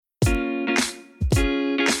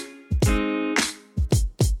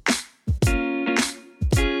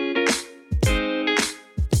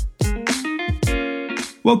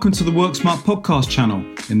Welcome to the WorkSmart podcast channel.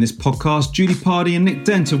 In this podcast, Julie Pardy and Nick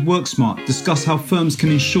Dent of WorkSmart discuss how firms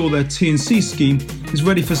can ensure their T&C scheme is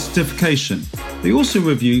ready for certification. They also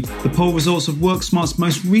review the poll results of WorkSmart's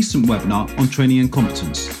most recent webinar on training and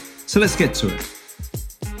competence. So let's get to it.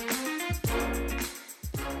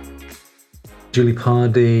 Julie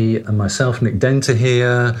Pardy and myself, Nick Dent, are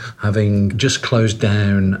here, having just closed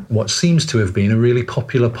down what seems to have been a really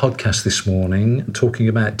popular podcast this morning, talking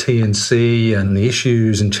about T&C and the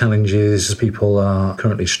issues and challenges people are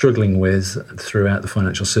currently struggling with throughout the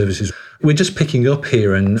financial services. We're just picking up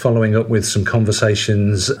here and following up with some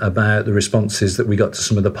conversations about the responses that we got to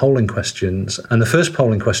some of the polling questions. And the first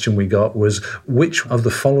polling question we got was, which of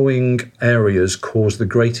the following areas cause the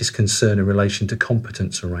greatest concern in relation to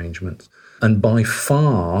competence arrangements? And by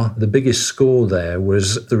far, the biggest score there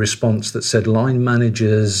was the response that said line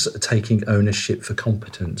managers taking ownership for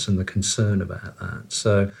competence and the concern about that.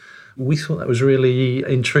 So we thought that was really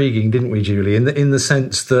intriguing, didn't we, Julie? In the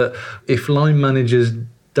sense that if line managers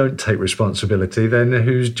don't take responsibility, then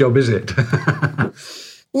whose job is it?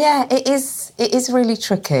 Yeah, it is really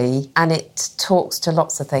tricky, and it talks to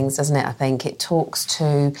lots of things, doesn't it? I think it talks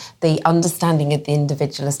to the understanding of the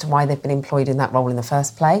individual as to why they've been employed in that role in the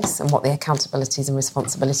first place and what the accountabilities and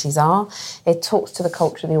responsibilities are. It talks to the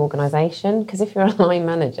culture of the organisation, because if you're a line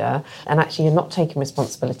manager and actually you're not taking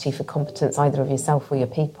responsibility for competence either of yourself or your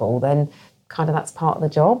people, then kind of that's part of the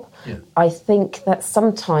job. Yeah. I think that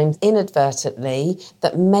sometimes inadvertently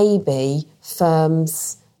that maybe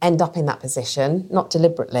firms end up in that position, not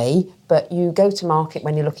deliberately, but you go to market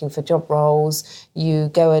when you're looking for job roles, you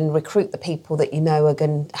go and recruit the people that you know are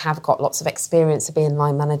going to have got lots of experience of being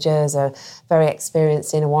line managers, are very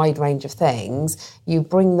experienced in a wide range of things. You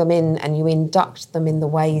bring them in and you induct them in the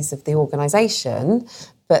ways of the organisation,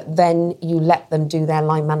 but then you let them do their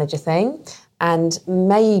line manager thing. And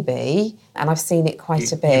maybe, and I've seen it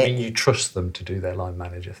quite a bit. You mean you trust them to do their line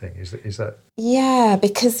manager thing? Is that? Yeah,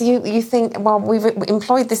 because you think, well, we've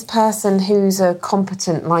employed this person who's a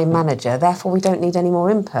competent line manager, therefore we don't need any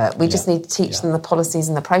more input. We just need to teach them the policies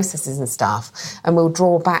and the processes and stuff, and we'll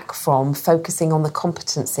draw back from focusing on the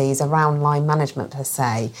competencies around line management per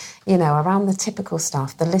se, you know, around the typical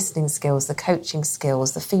stuff, the listening skills, the coaching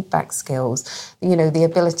skills, the feedback skills, you know, the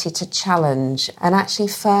ability to challenge. And actually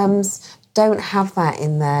firms don't have that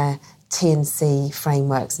in their T&C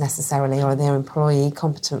frameworks necessarily, or their employee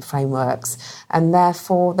competent frameworks, and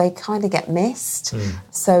therefore they kind of get missed.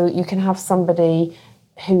 So you can have somebody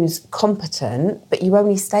who's competent, but you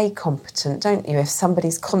only stay competent, don't you, if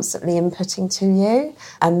somebody's constantly inputting to you,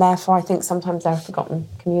 and therefore I think sometimes they're a forgotten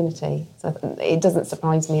community. So it doesn't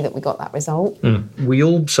surprise me that we got that result. We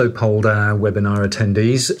also polled our webinar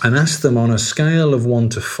attendees and asked them on a scale of 1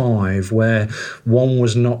 to 5, where 1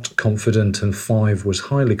 was not confident and 5 was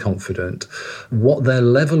highly confident, what their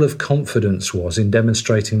level of confidence was in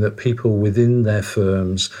demonstrating that people within their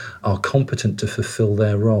firms are competent to fulfil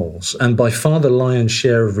their roles. And by far the lion's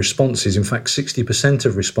share of responses, in fact 60%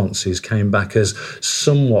 of responses, came back as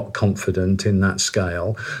somewhat confident in that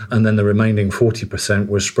scale, and then the remaining 40%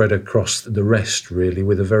 was spread across the rest, really,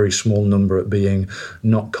 with a very small number at being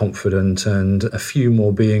not confident and a few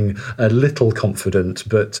more being a little confident,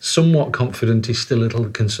 but somewhat confident is still a little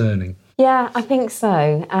concerning. Yeah, I think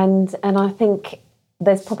so, and I think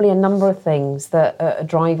there's probably a number of things that are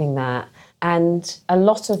driving that. And a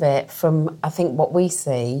lot of it from, I think, what we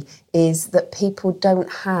see is that people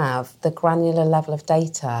don't have the granular level of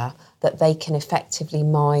data that they can effectively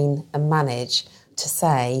mine and manage to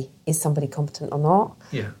say, is somebody competent or not?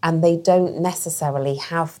 Yeah. And they don't necessarily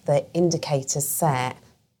have the indicators set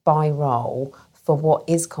by role for what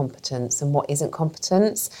is competence and what isn't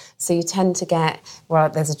competence. So you tend to get, well,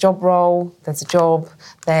 there's a job role, there's a job,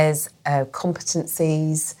 there's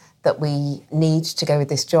competencies that we need to go with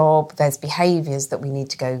this job, there's behaviours that we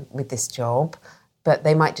need to go with this job, but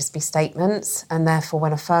they might just be statements. And therefore,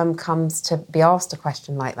 when a firm comes to be asked a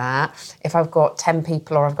question like that, if I've got 10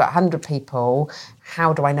 people or I've got 100 people,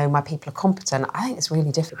 how do I know my people are competent? I think it's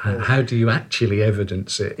really difficult. How do you actually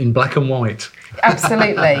evidence it in black and white?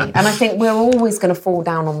 Absolutely. And I think we're always going to fall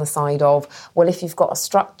down on the side of, well, if you've got a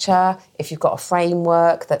structure, if you've got a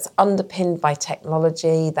framework that's underpinned by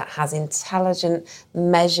technology, that has intelligent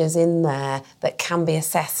measures in there that can be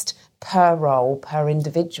assessed per role, per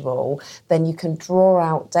individual, then you can draw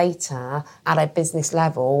out data at a business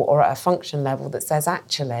level or at a function level that says,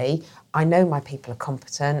 actually, I know my people are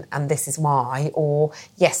competent and this is why, or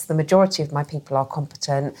yes, the majority of my people are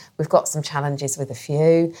competent. We've got some challenges with a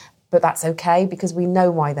few, but that's okay because we know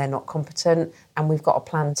why they're not competent and we've got a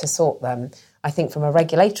plan to sort them. I think from a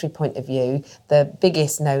regulatory point of view, the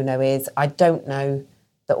biggest no-no is I don't know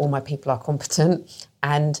that all my people are competent,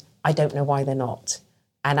 and I don't know why they're not.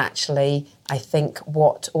 And actually, I think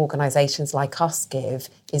what organisations like us give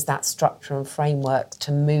is that structure and framework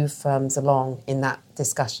to move firms along in that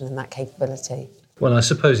discussion and that capability. Well, I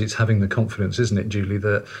suppose it's having the confidence, isn't it, Julie,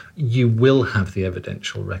 that you will have the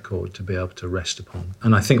evidential record to be able to rest upon.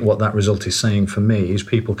 And I think what that result is saying for me is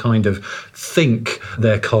people kind of think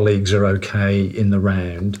their colleagues are okay in the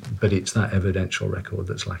round, but it's that evidential record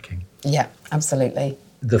that's lacking. Yeah, absolutely.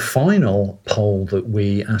 The final poll that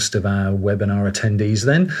we asked of our webinar attendees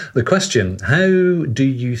then, the question, how do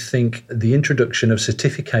you think the introduction of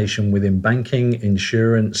certification within banking,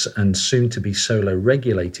 insurance and soon-to-be solo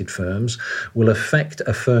regulated firms will affect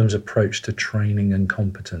a firm's approach to training and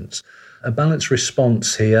competence? A balanced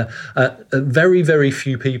response here. Very, very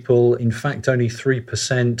few people, in fact, only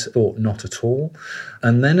 3% thought not at all.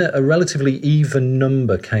 And then a relatively even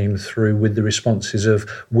number came through with the responses of,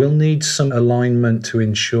 we'll need some alignment to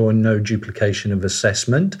ensure no duplication of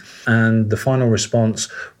assessment. And the final response,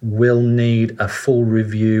 we'll need a full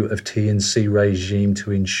review of T&C regime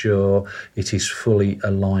to ensure it is fully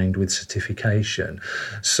aligned with certification.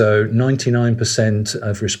 So 99%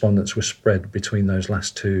 of respondents were spread between those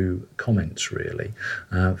last two comments, really.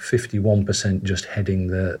 51% just heading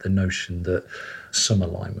the notion that some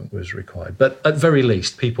alignment was required. But at very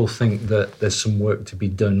least, people think that there's some work to be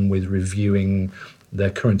done with reviewing their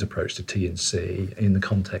current approach to T&C in the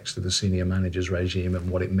context of the senior managers regime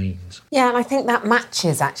and what it means. Yeah, and I think that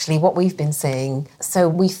matches actually what we've been seeing. So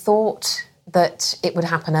we thought that it would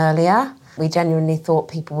happen earlier. We genuinely thought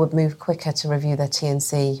people would move quicker to review their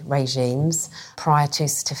T&C regimes prior to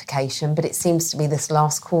certification, but it seems to be this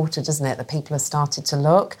last quarter, doesn't it, that people have started to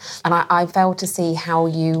look. And I failed to see how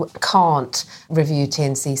you can't review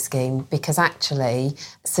T&C scheme, because actually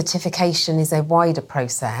certification is a wider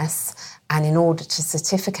process. And in order to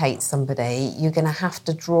certificate somebody, you're going to have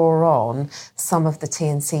to draw on some of the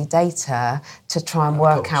T&C data to try and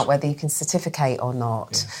work out whether you can certificate or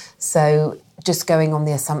not. Yeah. So just going on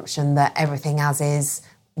the assumption that everything as is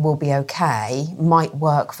will be okay might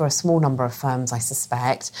work for a small number of firms, I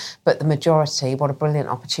suspect. But the majority, what a brilliant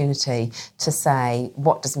opportunity to say,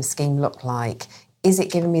 what does my scheme look like? Is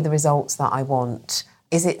it giving me the results that I want?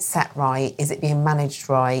 Is it set right? Is it being managed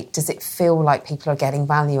right? Does it feel like people are getting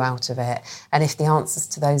value out of it? And if the answers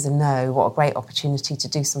to those are no, what a great opportunity to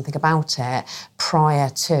do something about it prior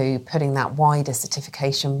to putting that wider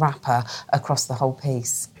certification wrapper across the whole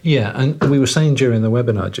piece. Yeah, and we were saying during the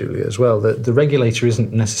webinar, Julie, as well, that the regulator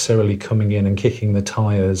isn't necessarily coming in and kicking the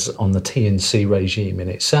tyres on the T&C regime in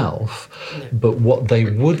itself, but what they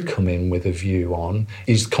would come in with a view on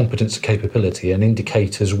is competence and capability and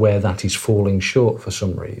indicators where that is falling short for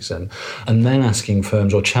some reason, and then asking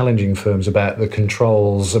firms or challenging firms about the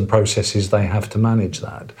controls and processes they have to manage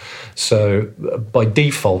that. So by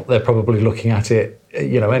default, they're probably looking at it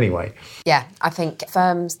anyway. Yeah, I think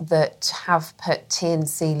firms that have put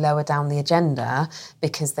T&C lower down the agenda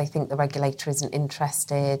because they think the regulator isn't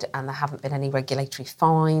interested and there haven't been any regulatory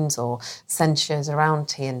fines or censures around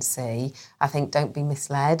T&C, I think don't be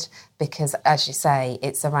misled, because as you say,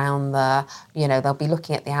 it's around they'll be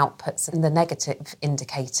looking at the outputs and the negative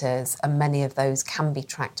indicators, and many of those can be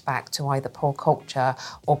tracked back to either poor culture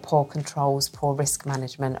or poor controls, poor risk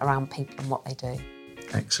management around people and what they do.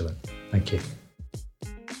 Excellent. Thank you.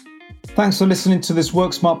 Thanks for listening to this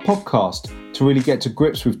WorkSmart podcast. To really get to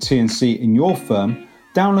grips with T&C in your firm,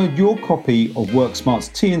 download your copy of WorkSmart's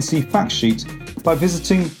T&C fact sheet by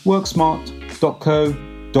visiting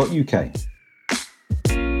worksmart.co.uk.